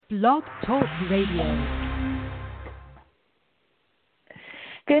Blog Talk Radio.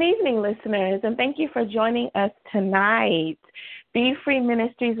 Good evening, listeners, and thank you for joining us tonight. Be Free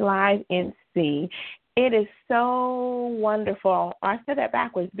Ministries Live NC. It is so wonderful. I said that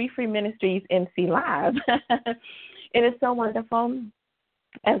backwards. Be Free Ministries NC Live. It is so wonderful,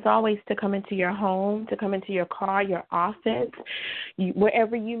 as always, to come into your home, to come into your car, your office,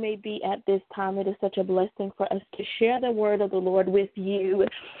 wherever you may be at this time. It is such a blessing for us to share the word of the Lord with you.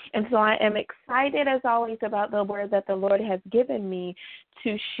 And so I am excited, as always, about the word that the Lord has given me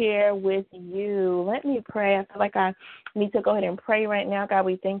to share with you. Let me pray. I feel like I need to go ahead and pray right now. God,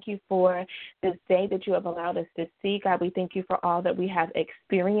 we thank you for this day that you have allowed us to see. God, we thank you for all that we have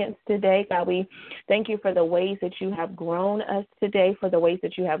experienced today. God, we thank you for the ways that you have grown us today, for the ways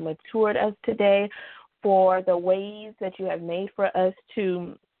that you have matured us today, for the ways that you have made for us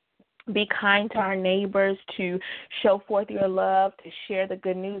to be kind to our neighbors, to show forth your love, to share the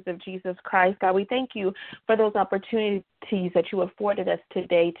good news of Jesus Christ. God, we thank you for those opportunities that you afforded us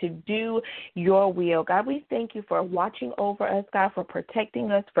today to do your will. God, we thank you for watching over us, God, for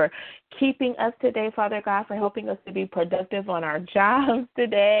protecting us, for keeping us today, Father God, for helping us to be productive on our jobs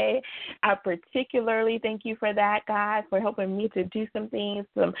today. I particularly thank you for that, God, for helping me to do some things,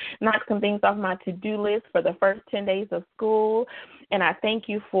 knock some things off my to-do list for the first 10 days of school. And I thank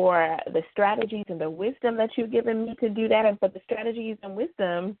you for the strategies and the wisdom that you've given me to do that, and for the strategies and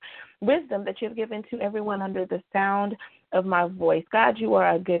wisdom that you've given to everyone under the sound of my voice. God, you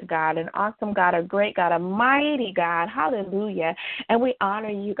are a good God, an awesome God, a great God, a mighty God. Hallelujah. And we honor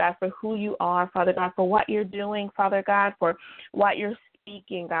you, God, for who you are, Father God, for what you're doing, Father God, for what you're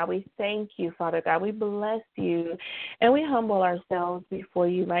speaking, God. We thank you, Father God. We bless you, and we humble ourselves before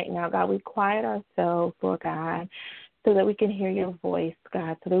you right now, God. We quiet ourselves, Lord God, so that we can hear your voice,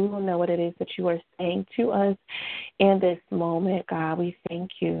 God, so that we will know what it is that you are saying to us in this moment, God. We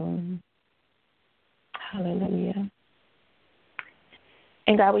thank you. Hallelujah.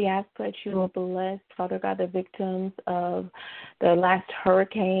 And God, we ask that you will bless, Father God, the victims of the last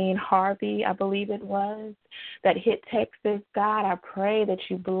hurricane, Harvey, I believe it was, that hit Texas. God, I pray that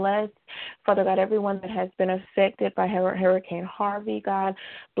you bless, Father God, everyone that has been affected by Hurricane Harvey. God,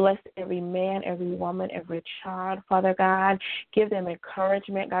 bless every man, every woman, every child, Father God. Give them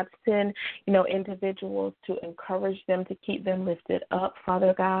encouragement. God, send, individuals to encourage them, to keep them lifted up,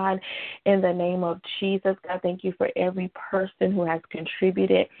 Father God. In the name of Jesus, God, thank you for every person who has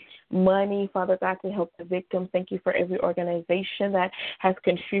contributed money, Father God, to help the victims. Thank you for every organization that has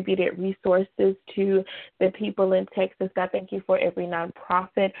contributed resources to the people in Texas. God, thank you for every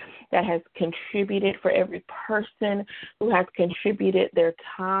nonprofit that has contributed, for every person who has contributed their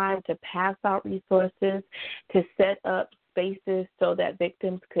time to pass out resources, to set up spaces so that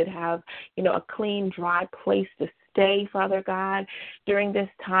victims could have, a clean, dry place to stay, Father God, during this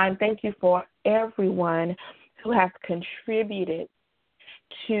time. Thank you for everyone who has contributed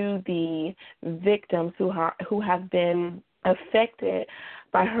to the victims who have been affected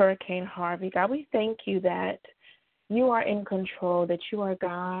by Hurricane Harvey. God, we thank you that you are in control, that you are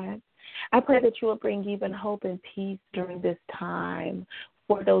God. I pray that you will bring even hope and peace during this time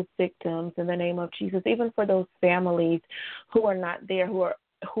for those victims in the name of Jesus, even for those families who are not there, who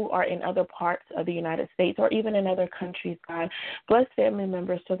are in other parts of the United States or even in other countries, God. Bless family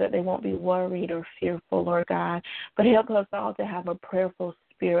members so that they won't be worried or fearful, Lord God, but help us all to have a prayerful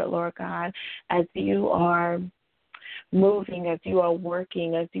spirit, Lord God, as you are moving, as you are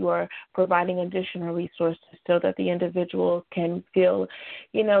working, as you are providing additional resources so that the individuals can feel,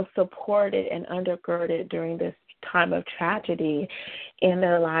 supported and undergirded during this time of tragedy in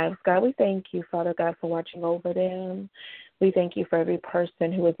their lives. God, we thank you, Father God, for watching over them. We thank you for every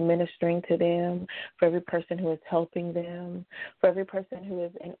person who is ministering to them, for every person who is helping them, for every person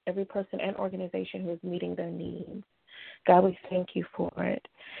and organization who is meeting their needs. God, we thank you for it,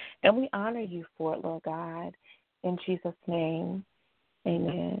 and we honor you for it, Lord God. In Jesus' name,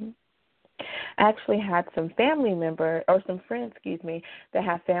 amen. I actually had some friends, that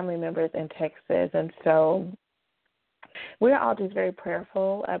have family members in Texas, and so we're all just very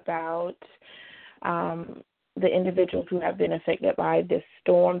prayerful about the individuals who have been affected by this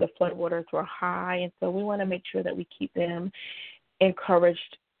storm. The floodwaters were high, and so we want to make sure that we keep them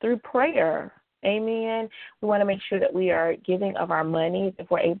encouraged through prayer. Amen. We want to make sure that we are giving of our money,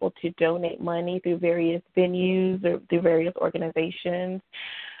 if we're able to donate money through various venues or through various organizations.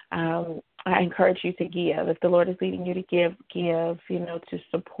 I encourage you to give. If the Lord is leading you to give, to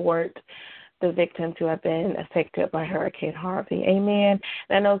support the victims who have been affected by Hurricane Harvey. Amen.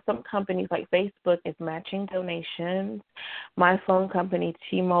 And I know some companies like Facebook is matching donations. My phone company,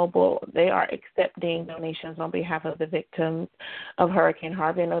 T-Mobile, they are accepting donations on behalf of the victims of Hurricane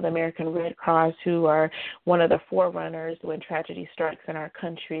Harvey. I know the American Red Cross, who are one of the forerunners when tragedy strikes in our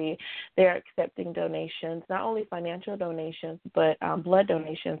country, they're accepting donations, not only financial donations, but blood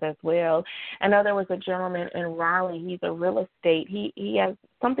donations as well. I know there was a gentleman in Raleigh. He's a real estate. He has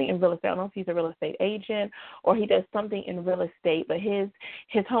something in real estate. I don't know if he's a real estate agent or he does something in real estate, but his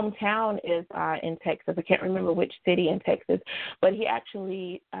hometown is in Texas. I can't remember which city in Texas, but he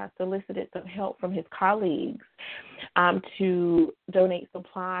actually solicited some help from his colleagues to donate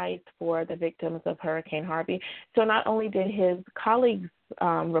supplies for the victims of Hurricane Harvey. So not only did his colleagues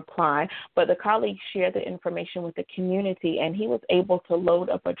reply, but the colleagues shared the information with the community, and he was able to load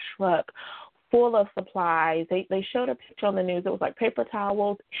up a truck full of supplies. They showed a picture on the news. It was like paper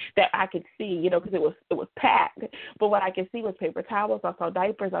towels that I could see, because it was packed. But what I could see was paper towels. I saw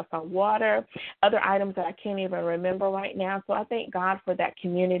diapers. I saw water, other items that I can't even remember right now. So I thank God for that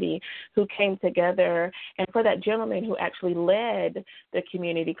community who came together, and for that gentleman who actually led the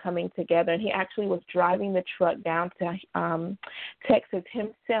community coming together. And he actually was driving the truck down to Texas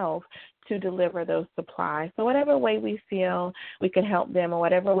himself to deliver those supplies. So whatever way we feel we can help them, or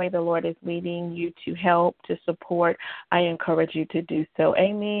whatever way the Lord is leading you to help, to support, I encourage you to do so.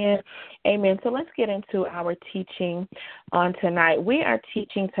 Amen. Amen. So let's get into our teaching on tonight. We are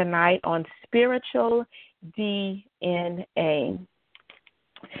teaching tonight on spiritual DNA.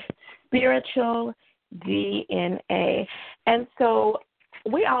 Spiritual DNA. And so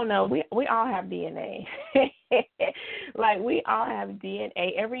we all know, we all have DNA. Like, we all have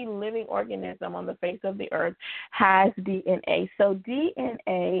DNA. Every living organism on the face of the earth has DNA. So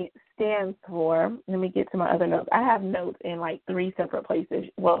DNA stands for, let me get to my other notes. I have notes in like 3 separate places.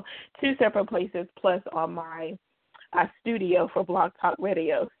 Well, 2 separate places plus on my studio for Blog Talk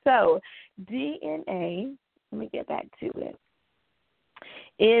Radio. So DNA, let me get back to it,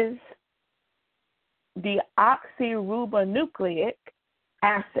 is Deoxyribonucleic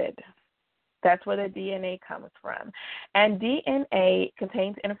Acid. That's where the DNA comes from. And DNA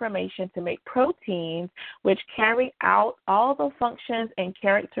contains information to make proteins which carry out all the functions and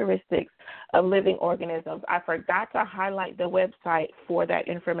characteristics of living organisms. I forgot to highlight the website for that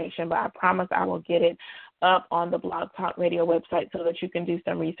information, but I promise I will get it up on the Blog Talk Radio website so that you can do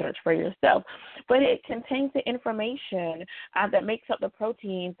some research for yourself. But it contains the information that makes up the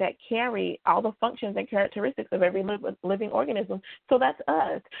proteins that carry all the functions and characteristics of every living organism. So that's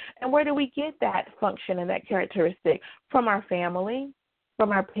us. And where do we get that function and that characteristic? From our family,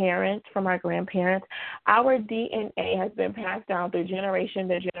 from our parents, from our grandparents. Our DNA has been passed down through generation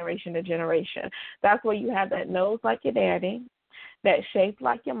to generation to generation. That's where you have that nose like your daddy, that shape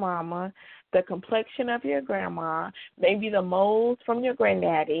like your mama, the complexion of your grandma, maybe the moles from your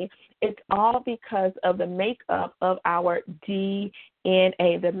granddaddy. It's all because of the makeup of our DNA,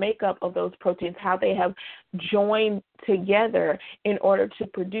 the makeup of those proteins, how they have joined together in order to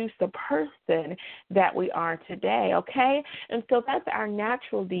produce the person that we are today, okay? And so that's our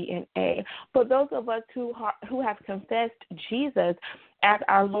natural DNA. For those of us who have confessed Jesus as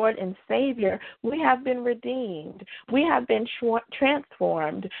our Lord and Savior, we have been redeemed. We have been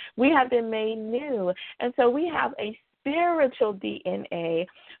transformed. We have been made new. And so we have a spiritual DNA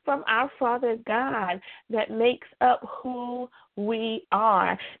from our Father God that makes up who we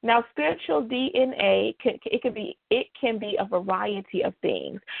are. Now, spiritual DNA it can be a variety of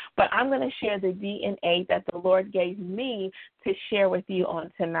things, but I'm going to share the DNA that the Lord gave me to share with you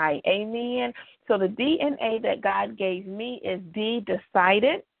on tonight. Amen. So the DNA that God gave me is D,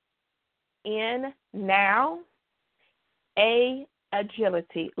 decided, N, now, A,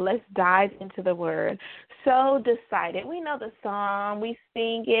 agility. Let's dive into the word. So decided. We know the song. We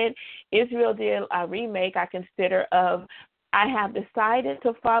sing it. Israel did a remake, I consider, of I have decided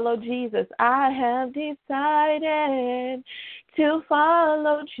to follow Jesus. I have decided to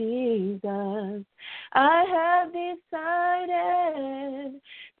follow Jesus. I have decided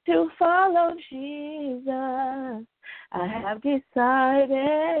to follow Jesus. I have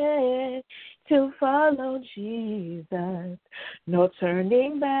decided to follow Jesus. No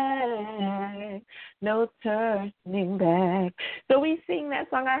turning back, no turning back. So we sing that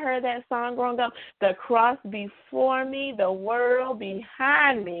song. I heard that song growing up. The cross before me, the world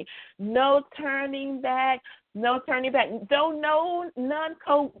behind me. No turning back, no turning back. Though none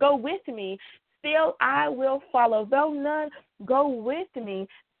go with me, still I will follow. Though none go with me,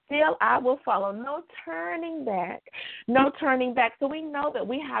 still I will follow. No turning back, no turning back. So we know that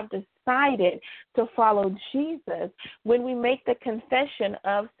we have decided decided to follow Jesus, when we make the confession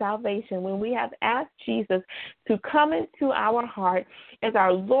of salvation, when we have asked Jesus to come into our heart as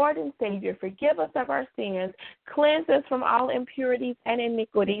our Lord and Savior, forgive us of our sins, cleanse us from all impurities and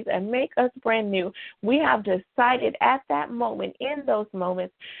iniquities, and make us brand new, we have decided at that moment, in those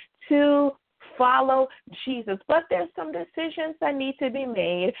moments, to follow Jesus. But there's some decisions that need to be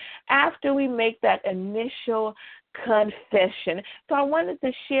made after we make that initial confession. So I wanted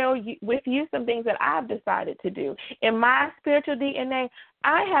to share with you some things that I've decided to do. In my spiritual DNA,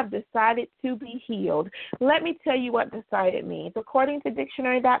 I have decided to be healed. Let me tell you what decided means. According to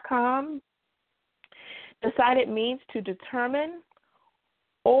dictionary.com, decided means to determine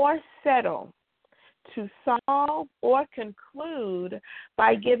or settle, to solve or conclude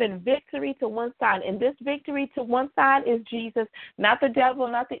by giving victory to one side. And this victory to one side is Jesus, not the devil,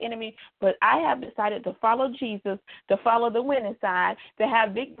 not the enemy, but I have decided to follow Jesus, to follow the winning side, to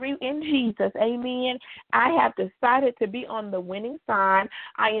have victory in Jesus. Amen. I have decided to be on the winning side.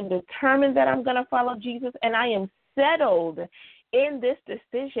 I am determined that I'm going to follow Jesus, and I am settled in this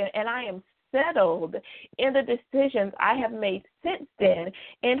decision, and I am settled in the decisions I have made since then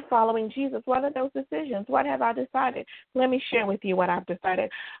in following Jesus. What are those decisions? What have I decided? Let me share with you what I've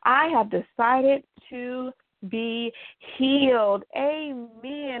decided. I have decided to be healed.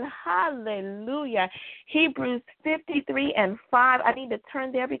 Amen. Hallelujah. Hebrews 53:5. I need to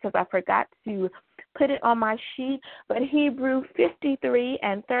turn there because I forgot to put it on my sheet. But Hebrew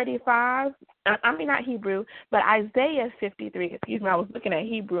 53:35. Not Hebrew, but Isaiah 53. Excuse me, I was looking at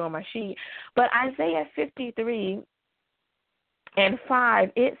Hebrew on my sheet. But Isaiah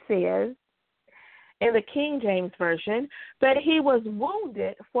 53:5, it says, in the King James Version, but he was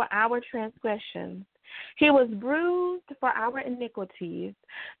wounded for our transgressions. He was bruised for our iniquities.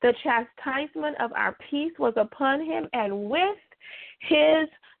 The chastisement of our peace was upon him, and with his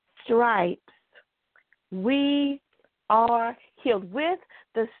stripes we are healed. With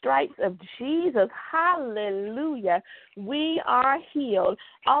the stripes of Jesus, hallelujah, we are healed.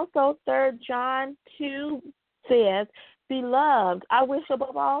 Also, 3 John 2 says, Beloved, I wish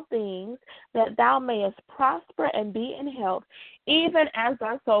above all things that thou mayest prosper and be in health, even as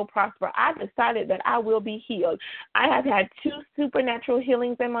thy soul prosper. I decided that I will be healed. I have had 2 supernatural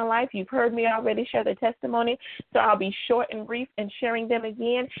healings in my life. You've heard me already share the testimony, so I'll be short and brief in sharing them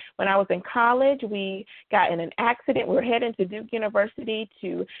again. When I was in college, we got in an accident. We were heading to Duke University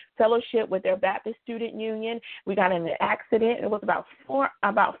to fellowship with their Baptist Student Union. We got in an accident. It was about four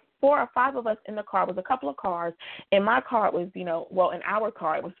or five of us in the car. It was a couple of cars. In my car, it was, in our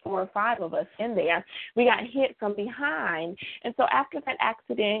car, it was 4 or 5 of us in there. We got hit from behind. And so after that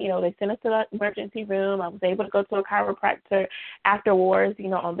accident, they sent us to the emergency room. I was able to go to a chiropractor afterwards,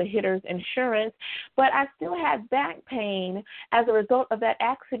 on the hitter's insurance. But I still had back pain as a result of that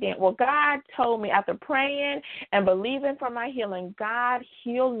accident. Well, God told me, after praying and believing for my healing, God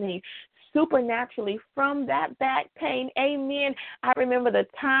healed me supernaturally from that back pain. Amen. I remember the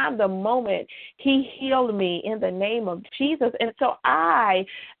moment he healed me in the name of Jesus. And so I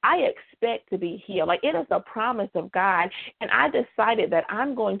expect to be healed. Like, it is a promise of God. And I decided that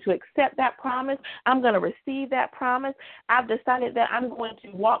I'm going to accept that promise. I'm going to receive that promise. I've decided that I'm going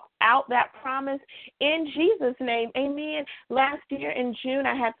to walk out that promise in Jesus' name. Amen. Last year in June,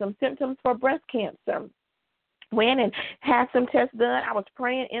 I had some symptoms for breast cancer. Went and had some tests done. I was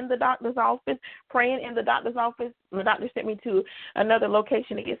praying in the doctor's office. The doctor sent me to another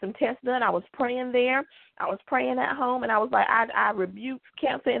location to get some tests done. I was praying there. I was praying at home, and I was like, I rebuked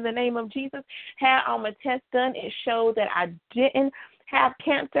cancer in the name of Jesus. Had all my tests done. It showed that I didn't have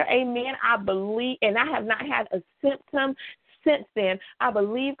cancer. Amen. I believe, and I have not had a symptom since then. I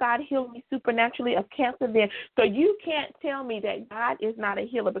believe God healed me supernaturally of cancer then. So you can't tell me that God is not a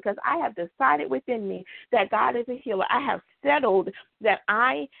healer, because I have decided within me that God is a healer. I have settled that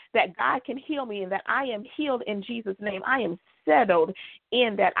God can heal me and that I am healed in Jesus' name. I am settled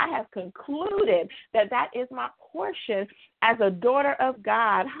in that. I have concluded that is my portion as a daughter of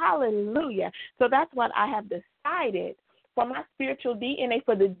God. Hallelujah. So that's what I have decided. For my spiritual DNA,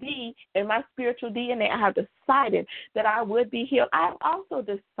 for the D in my spiritual DNA, I have decided that I would be healed. I have also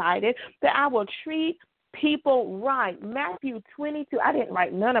decided that I will treat people right. Matthew 22. I didn't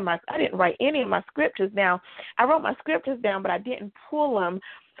write any of my scriptures down. I wrote my scriptures down, but I didn't pull them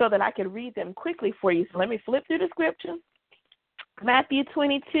so that I could read them quickly for you. So let me flip through the scriptures. Matthew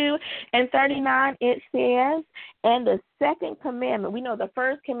 22:39, it says, and the second commandment, we know the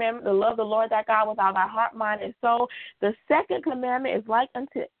first commandment, to love the Lord thy God with all thy heart, mind, and soul. The second commandment is like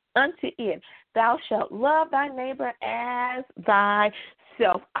unto it, thou shalt love thy neighbor as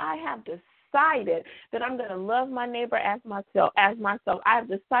thyself. I have decided decided that I'm going to love my neighbor as myself. I've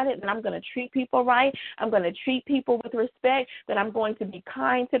decided that I'm going to treat people right. I'm going to treat people with respect, that I'm going to be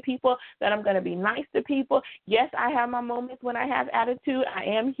kind to people, that I'm going to be nice to people. Yes, I have my moments when I have attitude. I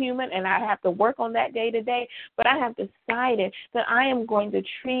am human, and I have to work on that day to day, but I have decided that I am going to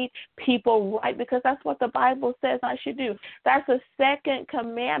treat people right because that's what the Bible says I should do. That's the second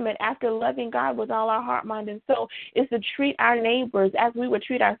commandment after loving God with all our heart, mind, and soul, is to treat our neighbors as we would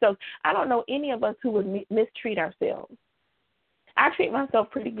treat ourselves. I don't know any of us who would mistreat ourselves. I treat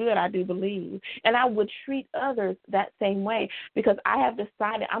myself pretty good, I do believe, and I would treat others that same way because I have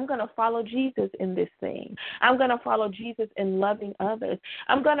decided I'm going to follow Jesus in this thing. I'm going to follow Jesus in loving others.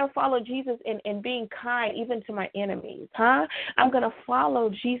 I'm going to follow Jesus in being kind even to my enemies, I'm going to follow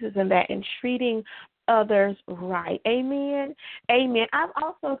Jesus in that and treating others right. Amen. Amen. I've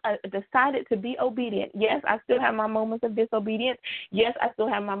also decided to be obedient. Yes, I still have my moments of disobedience. Yes, I still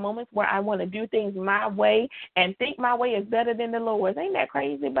have my moments where I want to do things my way and think my way is better than the Lord's. Ain't that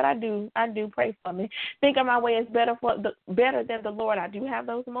crazy? But I do pray for me. Thinking my way is better than the Lord. I do have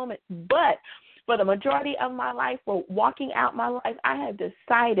those moments. But for the majority of my life, for walking out my life, I have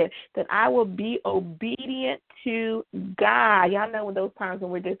decided that I will be obedient to God. Y'all know when those times when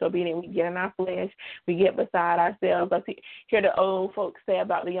we're disobedient, we get in our flesh, we get beside ourselves. I hear the old folks say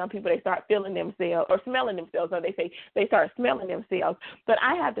about the young people, they start feeling themselves or smelling themselves, or they say they start smelling themselves. But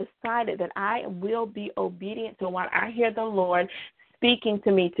I have decided that I will be obedient to what I hear the Lord speaking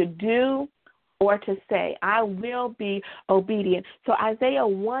to me to do or to say. I will be obedient. So Isaiah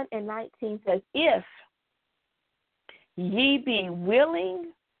 1:19 says, if ye be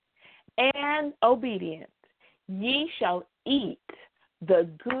willing and obedient, ye shall eat the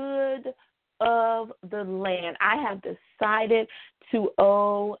good of the land. I have decided to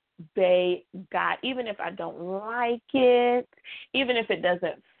obey God, even if I don't like it, even if it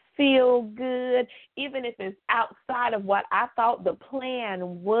doesn't feel good, even if it's outside of what I thought the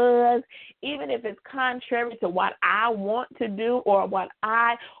plan was, even if it's contrary to what I want to do or what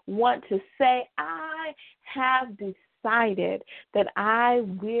I want to say. I have decided that I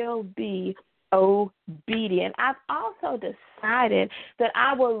will be obedient. I've also decided that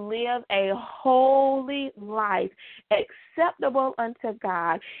I will live a holy life acceptable unto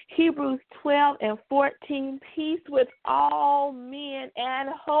God. Hebrews 12:14, peace with all men and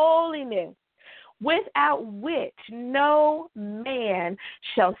holiness, without which no man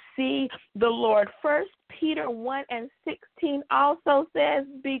shall see the Lord. 1 Peter 1:16 also says,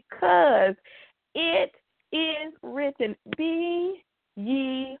 because it is written, be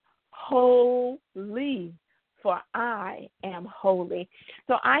ye holy, for I am holy.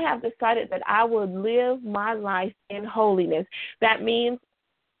 So I have decided that I will live my life in holiness. That means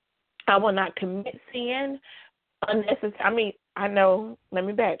I will not commit sin unnecessary. Let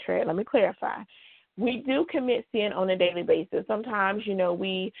me backtrack. Let me clarify. We do commit sin on a daily basis. Sometimes,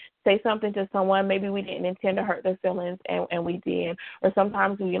 we say something to someone, maybe we didn't intend to hurt their feelings, and we did. Or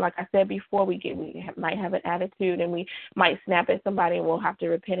sometimes we, like I said before, we might have an attitude, and we might snap at somebody, and we'll have to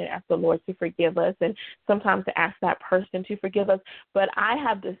repent and ask the Lord to forgive us, and sometimes to ask that person to forgive us. But I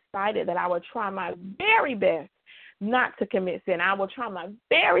have decided that I will try my very best not to commit sin. I will try my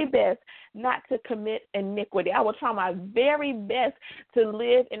very best not to commit iniquity. I will try my very best to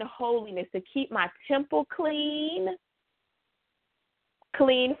live in holiness, to keep my temple clean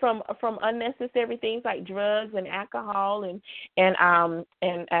from unnecessary things like drugs and alcohol and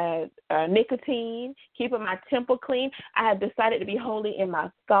nicotine, keeping my temple clean. I have decided to be holy in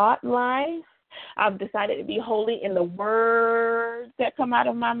my thought life. I've decided to be holy in the words that come out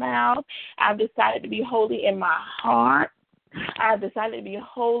of my mouth. I've decided to be holy in my heart. I've decided to be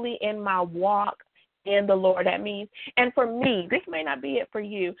holy in my walk in the Lord. That means, and for me, this may not be it for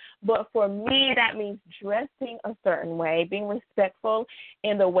you, but for me, that means dressing a certain way, being respectful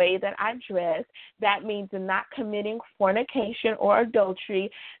in the way that I dress. That means not committing fornication or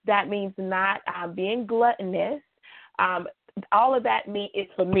adultery. That means not being gluttonous. All of that is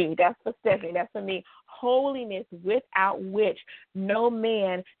for me. That's for Stephanie. That's for me. Holiness without which no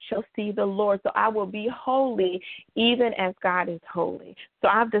man shall see the Lord. So I will be holy even as God is holy. So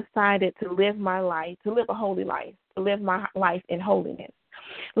I've decided to live my life, to live a holy life, to live my life in holiness.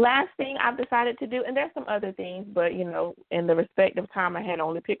 Last thing I've decided to do, and there's some other things, but, in the respect of time, I had to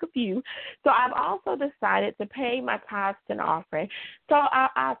only pick a few. So I've also decided to pay my tithes and offering. So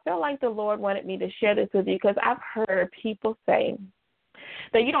I feel like the Lord wanted me to share this with you because I've heard people say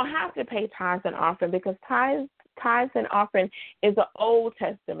that you don't have to pay tithes and offering because tithes and offering is an Old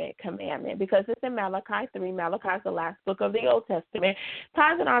Testament commandment because it's in Malachi 3. Malachi is the last book of the Old Testament.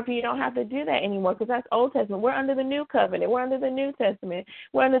 Tithes and offering, you don't have to do that anymore because that's Old Testament. We're under the New Covenant. We're under the New Testament.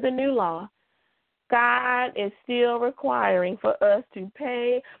 We're under the new law. God is still requiring for us to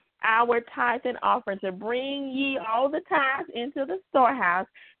pay our tithes and offering, to bring ye all the tithes into the storehouse,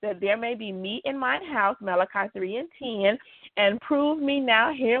 that there may be meat in mine house, Malachi 3:10, and prove me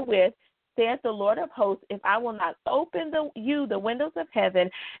now herewith, saith the Lord of hosts, if I will not open you the windows of heaven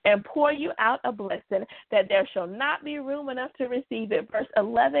and pour you out a blessing, that there shall not be room enough to receive it. Verse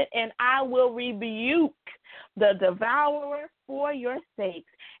 11, and I will rebuke the devourer for your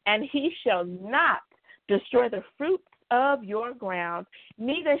sakes, and he shall not destroy the fruits of your ground,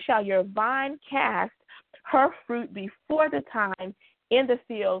 neither shall your vine cast her fruit before the time in the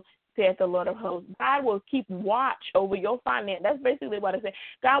field, saith the Lord of hosts. God will keep watch over your finances. That's basically what I said.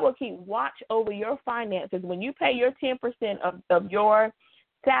 God will keep watch over your finances. When you pay your 10% of your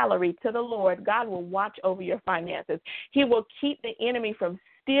salary to the Lord, God will watch over your finances. He will keep the enemy from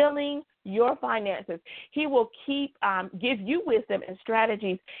stealing your finances. He will give you wisdom and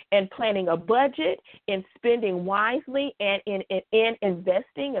strategies in planning a budget, in spending wisely, and in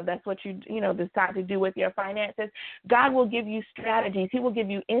investing, if that's what you decide to do with your finances. God will give you strategies. He will give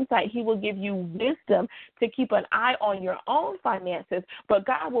you insight. He will give you wisdom to keep an eye on your own finances, but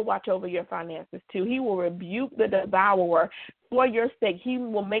God will watch over your finances too. He will rebuke the devourer for your sake. He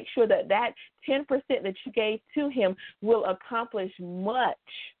will make sure that 10% that you gave to him will accomplish much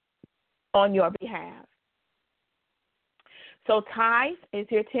on your behalf. So tithe is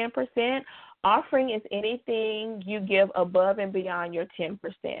your 10%. Offering is anything you give above and beyond your 10%.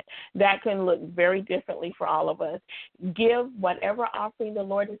 That can look very differently for all of us. Give whatever offering the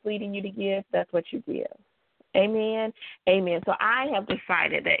Lord is leading you to give. That's what you give. Amen. Amen. So I have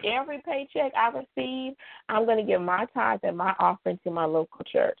decided that every paycheck I receive, I'm going to give my tithe and my offering to my local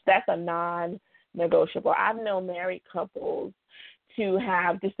church. That's a non-negotiable. I've known married couples to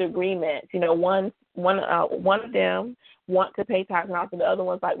have disagreements. One of them want to pay tithes and offering, the other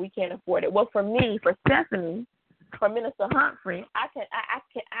one's like, we can't afford it. Well, for me, for Stephanie, for Minister Humphrey,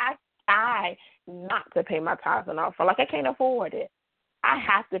 I not to pay my tithes and offering. Like, I can't afford it. I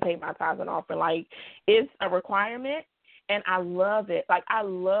have to pay my tithes and offering. Like, it's a requirement, and I love it. Like, I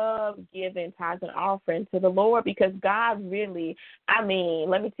love giving tithes and offering to the Lord because God really, let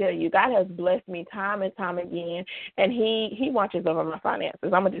me tell you, God has blessed me time and time again, and He watches over my finances.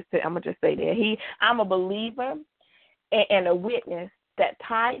 I'm gonna just say that I'm a believer and a witness that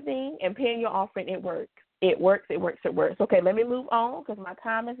tithing and paying your offering, it works. It works. Okay, let me move on because my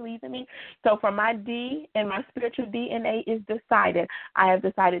time is leaving me. So for my D and my spiritual DNA is decided. I have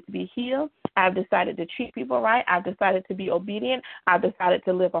decided to be healed. I've decided to treat people right. I've decided to be obedient. I've decided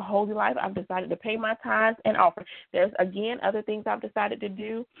to live a holy life. I've decided to pay my tithes and offering. There's, again, other things I've decided to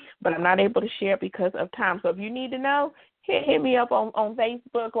do, but I'm not able to share because of time. So if you need to know, hit me up on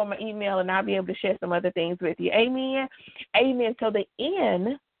Facebook or my email, and I'll be able to share some other things with you. Amen. Amen. So the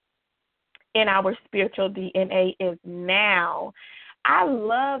N in our spiritual DNA is now. I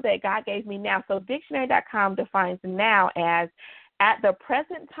love that God gave me now. So dictionary.com defines now as at the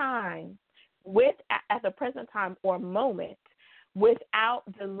present time, or moment, without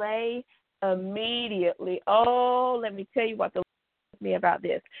delay, immediately. Oh, let me tell you what the Lord told me about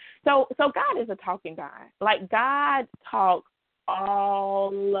this. So God is a talking God. Like, God talks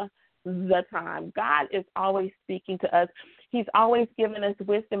all the time. God is always speaking to us. He's always giving us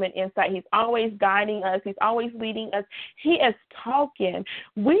wisdom and insight. He's always guiding us. He's always leading us. He is talking.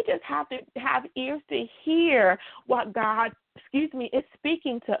 We just have to have ears to hear what God is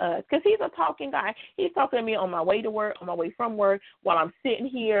speaking to us, because he's a talking guy. He's talking to me on my way to work, on my way from work, while I'm sitting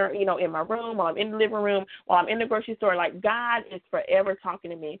here, in my room, while I'm in the living room, while I'm in the grocery store. Like, God is forever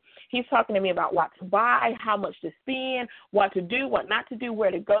talking to me. He's talking to me about what to buy, how much to spend, what to do, what not to do,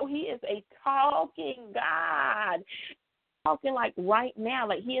 where to go. He is a talking God. Talking like right now,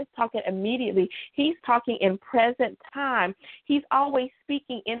 like he is talking immediately. He's talking in present time. He's always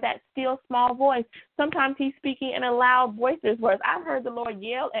speaking in that still small voice. Sometimes he's speaking in a loud boisterous voice. I've heard the Lord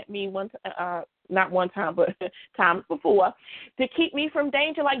yell at me not one time, but times before, to keep me from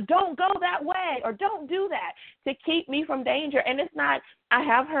danger. Like, don't go that way, or don't do that, to keep me from danger. And it's not, I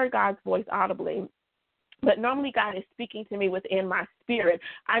have heard God's voice audibly, but normally God is speaking to me within my spirit.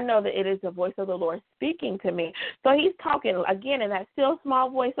 I know that it is the voice of the Lord speaking to me. So he's talking, again, in that still small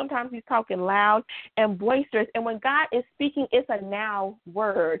voice. Sometimes he's talking loud and boisterous. And when God is speaking, it's a now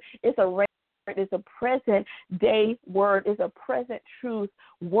word. It's a word. It's a present day word. It's a present truth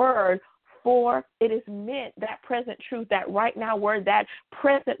word. For it is meant, that present truth, that right now word, that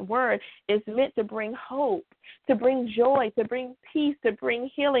present word is meant to bring hope, to bring joy, to bring peace, to bring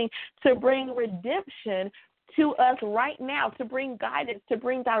healing, to bring redemption to us right now, to bring guidance, to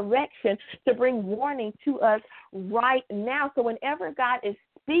bring direction, to bring warning to us right now. So whenever God is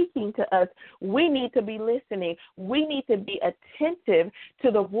speaking to us, we need to be listening. We need to be attentive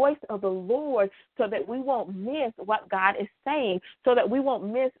to the voice of the Lord so that we won't miss what God is saying, so that we won't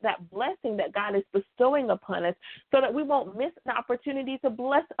miss that blessing that God is bestowing upon us, so that we won't miss the opportunity to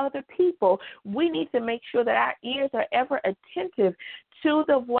bless other people. We need to make sure that our ears are ever attentive to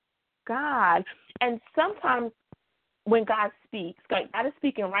the voice of God. And sometimes when God speaks, God is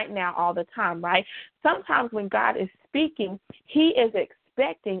speaking right now all the time, right? Sometimes when God is speaking, he is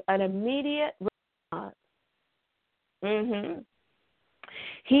expecting an immediate response.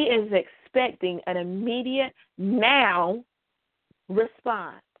 He is expecting an immediate now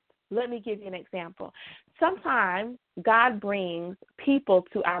response. Let me give you an example. Sometimes God brings people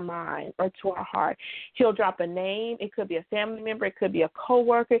to our mind or to our heart. He'll drop a name. It could be a family member. It could be a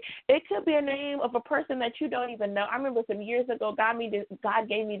coworker. It could be a name of a person that you don't even know. I remember some years ago, God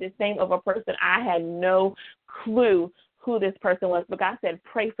gave me this name of a person. I had no clue who this person was, but God said,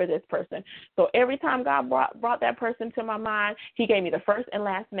 pray for this person. So every time God brought that person to my mind, he gave me the first and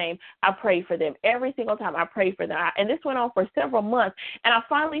last name. I prayed for them. Every single time I prayed for them. And this went on for several months, and I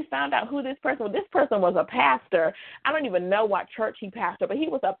finally found out who this person was. This person was a pastor. I don't even know what church he pastored, but he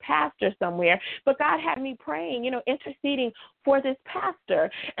was a pastor somewhere. But God had me praying, interceding for this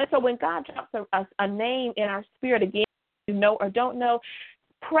pastor. And so when God drops a name in our spirit, again, you know or don't know,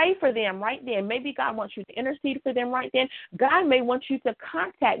 pray for them right then. Maybe God wants you to intercede for them right then. God may want you to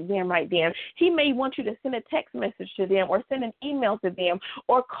contact them right then. He may want you to send a text message to them or send an email to them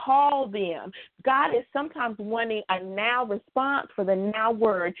or call them. God is sometimes wanting a now response for the now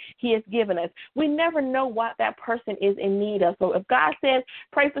word he has given us. We never know what that person is in need of. So if God says,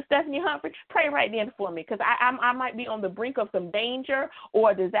 pray for Stephanie Humphrey, pray right then for me, because I might be on the brink of some danger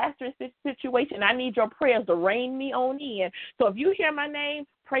or a disastrous situation. I need your prayers to rein me on in. So if you hear my name,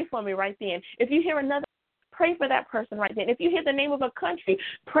 pray for me right then. If you hear another, pray for that person right then. If you hear the name of a country,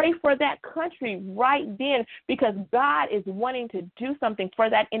 pray for that country right then, because God is wanting to do something for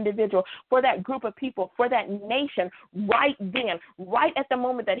that individual, for that group of people, for that nation right then, right at the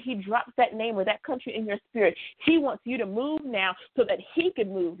moment that he drops that name or that country in your spirit. He wants you to move now so that he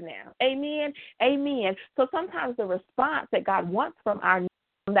can move now. Amen? Amen. So sometimes the response that God wants from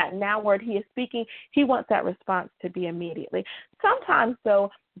that now word he is speaking, he wants that response to be immediately. Sometimes, though,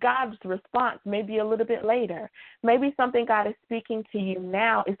 God's response may be a little bit later. Maybe something God is speaking to you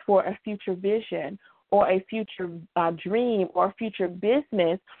now is for a future vision or a future dream or a future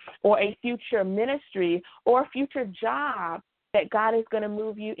business or a future ministry or a future job that God is going to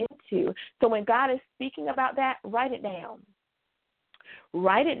move you into. So when God is speaking about that, write it down.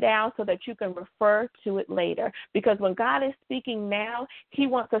 Write it down so that you can refer to it later. Because when God is speaking now, he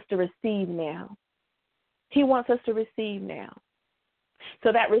wants us to receive now. He wants us to receive now.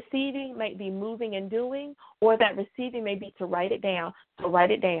 So that receiving may be moving and doing, or that receiving may be to write it down. So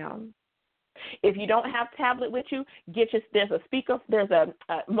write it down. If you don't have tablet with you, there's a speaker.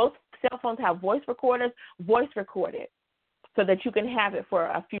 Most cell phones have voice recorders. Voice record it so that you can have it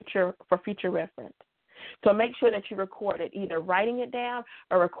for future reference. So make sure that you record it, either writing it down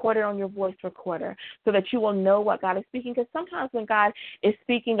or record it on your voice recorder so that you will know what God is speaking. Because sometimes when God is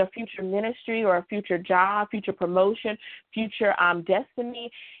speaking a future ministry or a future job, future promotion, future destiny,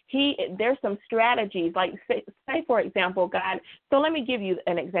 there's some strategies. Like say for example, God. So let me give you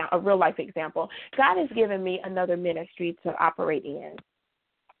an example, a real life example. God has given me another ministry to operate in.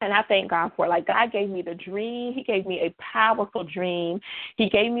 And I thank God for it. Like, God gave me the dream. He gave me a powerful dream. He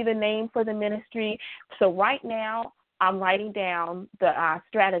gave me the name for the ministry. So right now, I'm writing down the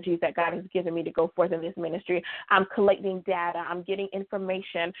strategies that God has given me to go forth in this ministry. I'm collecting data. I'm getting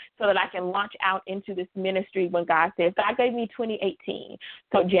information so that I can launch out into this ministry when God says. God gave me 2018.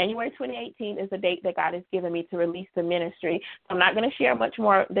 So January 2018 is the date that God has given me to release the ministry. So I'm not going to share much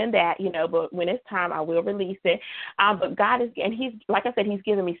more than that, but when it's time, I will release it. But God is, and he's, like I said, he's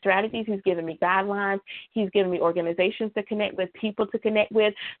given me strategies. He's given me guidelines. He's given me organizations to connect with, people to connect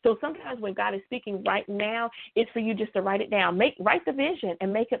with. So sometimes when God is speaking right now, it's for you just to write it down. Write the vision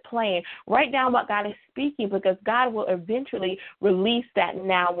and make it plain. Write down what God is speaking, because God will eventually release that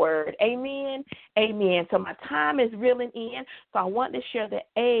now word. Amen. Amen. So my time is reeling in. So I want to share the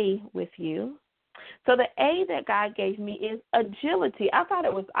A with you. So the A that God gave me is agility. I thought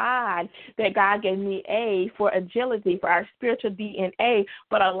it was odd that God gave me A for agility, for our spiritual DNA,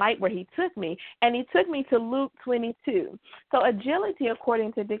 but I like where he took me. And he took me to Luke 22. So agility,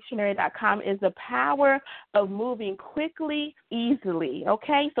 according to dictionary.com, is the power of moving quickly, easily.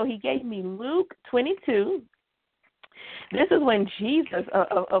 Okay, so he gave me Luke 22. This is when Jesus,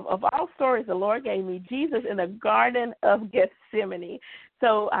 of all stories the Lord gave me, Jesus in the Garden of Gethsemane. Gethsemane.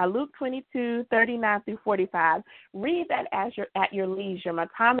 So Luke 22:39-45. Read that at your leisure. My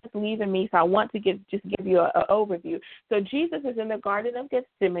time is leaving me, so I want to give you an overview. So Jesus is in the Garden of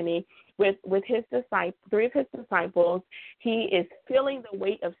Gethsemane with his disciples, 3 of his disciples. He is feeling the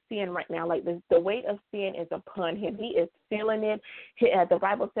weight of sin right now. Like the weight of sin is upon him. He is feeling it. The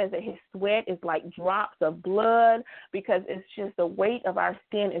Bible says that his sweat is like drops of blood because it's just the weight of our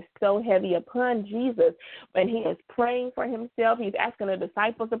sin is so heavy upon Jesus. And he is praying for himself. He's asking the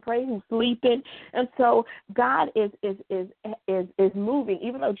disciples to pray who's sleeping. And so God is moving.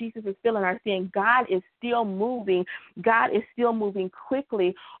 Even though Jesus is feeling our sin, God is still moving. God is still moving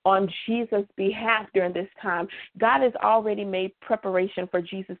quickly on Jesus' behalf during this time. God has already made preparation for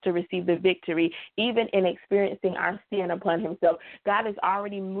Jesus to receive the victory, even in experiencing our sin upon himself. God is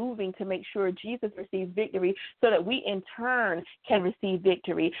already moving to make sure Jesus receives victory so that we in turn can receive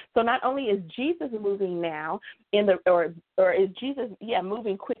victory. So not only is Jesus moving now or is Jesus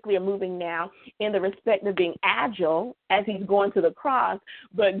moving quickly or moving now in the respect of being agile as he's going to the cross,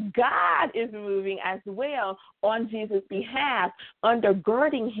 but God is moving as well on Jesus' behalf,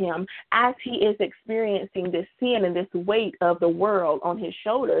 undergirding him as he is experiencing this sin and this weight of the world on his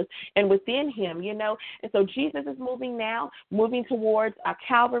shoulders and within him, And so Jesus is moving now, moving towards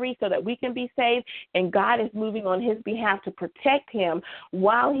Calvary so that we can be saved, and God is moving on his behalf to protect him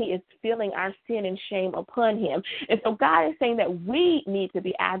while he is feeling our sin and shame upon him. And so God is saying that we need to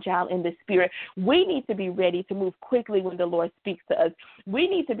be agile in the spirit. We need to be ready to move quickly when the Lord speaks to us. We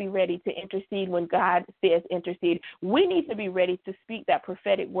need to be ready to intercede when God says intercede. We need to be ready to speak that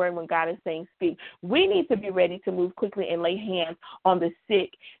prophetic word when God is saying speak. We need to be ready to move quickly and lay hands on the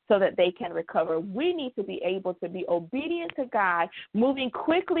sick so that they can recover. We need to be able to be obedient to God, moving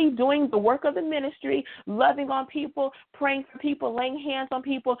quickly, doing the work of the ministry, loving on people, praying for people, laying hands on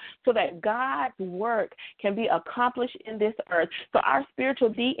people so that God's work can be accomplished in this earth. So our spiritual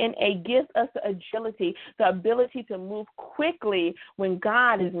DNA gives us the agility, the ability to move quickly when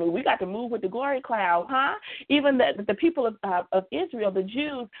God is moving. We got to move with the glory cloud, huh? Even the people of Israel, the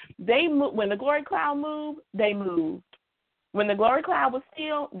Jews, they moved. When the glory cloud moved, they moved. When the glory cloud was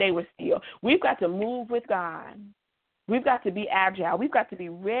still, they were still. We've got to move with God. We've got to be agile. We've got to be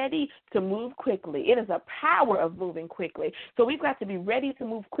ready to move quickly. It is a power of moving quickly. So we've got to be ready to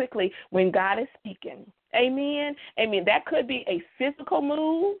move quickly when God is speaking. Amen. Amen. That could be a physical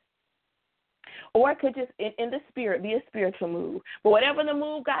move, or it could just, in the spirit, be a spiritual move. But whatever the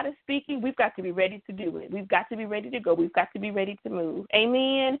move God is speaking, we've got to be ready to do it. We've got to be ready to go. We've got to be ready to move.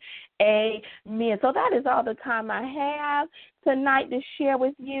 Amen. Amen. So that is all the time I have tonight to share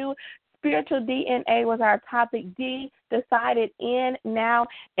with you. Spiritual DNA was our topic. D, decided in, now,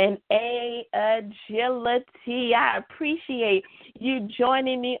 and A, agility. I appreciate you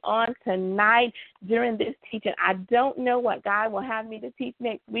joining me on tonight during this teaching. I don't know what God will have me to teach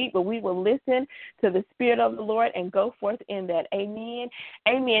next week, but we will listen to the Spirit of the Lord and go forth in that. Amen.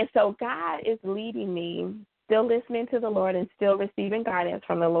 Amen. So God is leading me, still listening to the Lord and still receiving guidance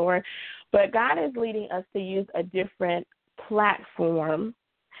from the Lord, but God is leading us to use a different platform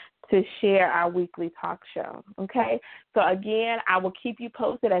to share our weekly talk show, okay? So, again, I will keep you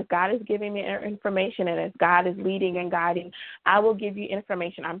posted as God is giving me information and as God is leading and guiding. I will give you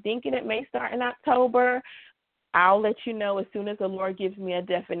information. I'm thinking it may start in October. I'll let you know as soon as the Lord gives me a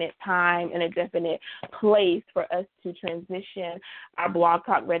definite time and a definite place for us to transition our Blog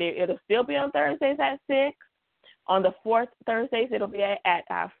Talk Radio. It'll still be on Thursdays at 6. On the fourth Thursdays, it'll be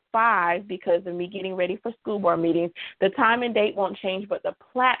at 5 because of me getting ready for school board meetings. The time and date won't change, but the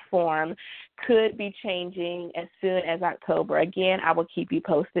platform could be changing as soon as October. Again, I will keep you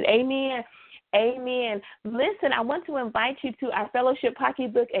posted. Amen. Amen. Listen, I want to invite you to our Fellowship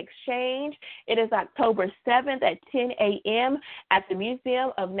Pocketbook Exchange. It is October 7th at 10 a.m. at the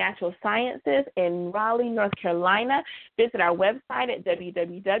Museum of Natural Sciences in Raleigh, North Carolina. Visit our website at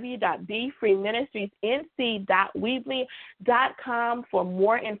www.befreeministriesnc.weebly.com for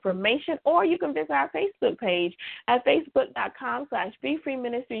more information, or you can visit our Facebook page at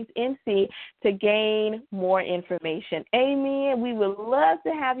facebook.com/befreeministriesnc to gain more information. Amen. We would love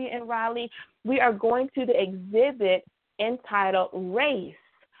to have you in Raleigh. We are going to the exhibit entitled Race.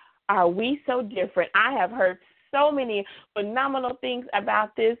 Are We So Different? I have heard so many phenomenal things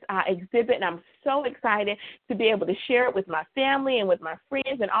about this exhibit, and I'm so excited to be able to share it with my family and with my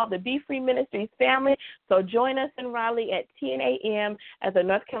friends and all the Be Free Ministries family. So join us in Raleigh at 10 a.m. at the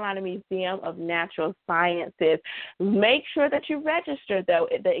North Carolina Museum of Natural Sciences. Make sure that you register, though.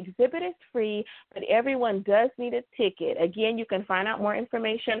 The exhibit is free, but everyone does need a ticket. Again, you can find out more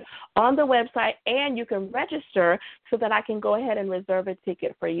information on the website, and you can register so that I can go ahead and reserve a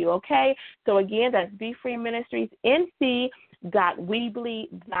ticket for you, okay? So, again, that's Be Free Ministries NC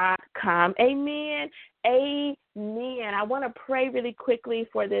www.weebly.com. Amen. Amen. I want to pray really quickly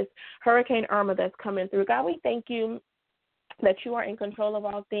for this Hurricane Irma that's coming through. God, we thank you that you are in control of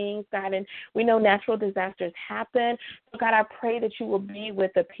all things, God, and we know natural disasters happen. So, God, I pray that you will be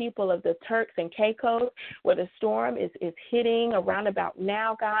with the people of the Turks and Caicos where the storm is hitting around about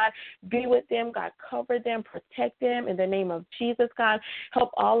now, God. Be with them, God. Cover them, protect them in the name of Jesus, God. Help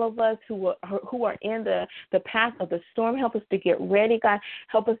all of us who are in the path of the storm. Help us to get ready, God.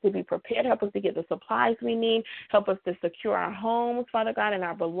 Help us to be prepared. Help us to get the supplies we need. Help us to secure our homes, Father God, and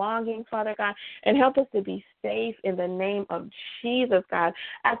our belongings, Father God, and help us to be safe in the name of Jesus, God.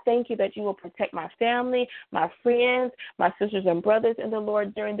 I thank you that you will protect my family, my friends, my sisters and brothers in the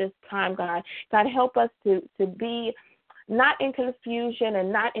Lord during this time, God. God, help us to be not in confusion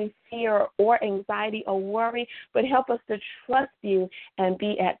and not in fear or anxiety or worry, but help us to trust you and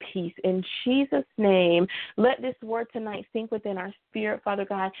be at peace. In Jesus' name, let this word tonight sink within our spirit, Father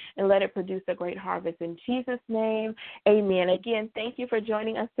God, and let it produce a great harvest. In Jesus' name, amen. Again, thank you for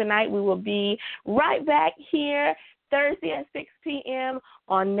joining us tonight. We will be right back here Thursday at 6 p.m.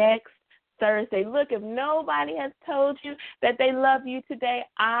 on next Thursday. Look, if nobody has told you that they love you today,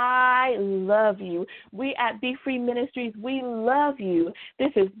 I love you. We at Be Free Ministries, we love you.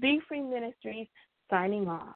 This is Be Free Ministries signing off.